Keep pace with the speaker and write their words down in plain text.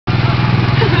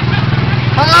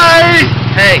Hi!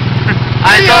 Hey,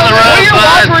 eyes on the road, you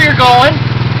watch where you're going.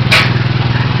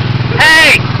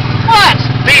 Hey! What?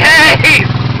 Behave!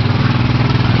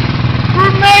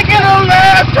 We're making a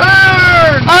left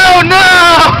turn! Oh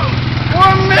no!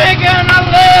 We're making a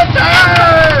left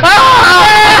turn!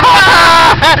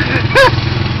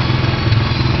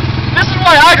 This is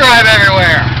why I drive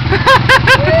everywhere.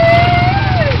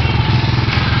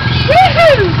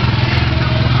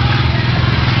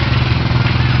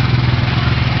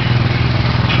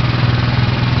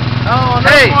 Oh,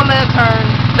 hey, one left turn.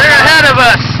 They're ahead of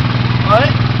us. What?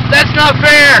 That's not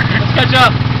fair. Let's catch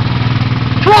up.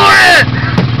 Floor it!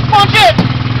 Punch it!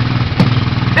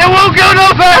 It won't go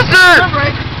no faster! Trim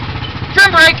brake.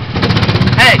 Trim brake.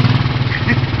 Hey,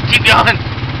 keep going.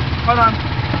 Hold on.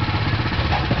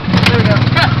 There we go.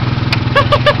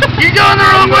 You're going the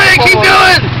wrong way. Keep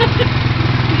going.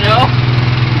 No.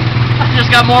 I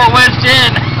just got more wedged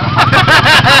in.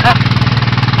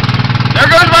 There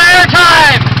goes my air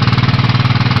time.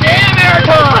 Damn air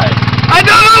time. I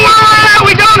don't know where we're at.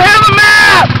 We don't have a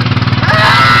map.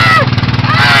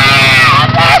 I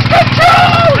lost control.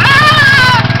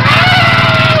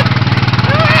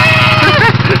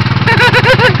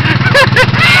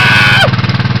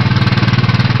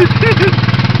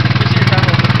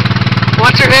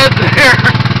 Watch your head there.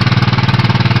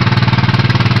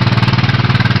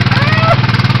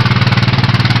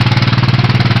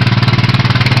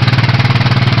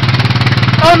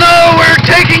 Oh no, we're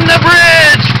taking the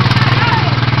bridge.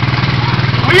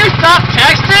 Will you stop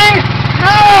texting?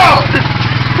 No.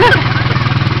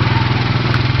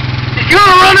 You're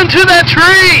gonna run into that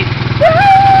tree.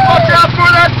 Watch out for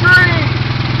that tree.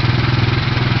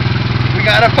 We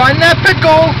gotta find that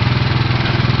pickle.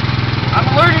 I'm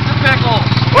allergic to pickles.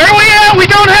 Where are we at? We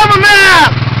don't have a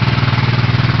map.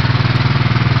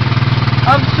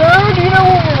 I'm sure you know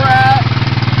where we're at.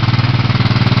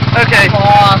 Okay, I'm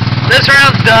lost. this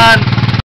round's done.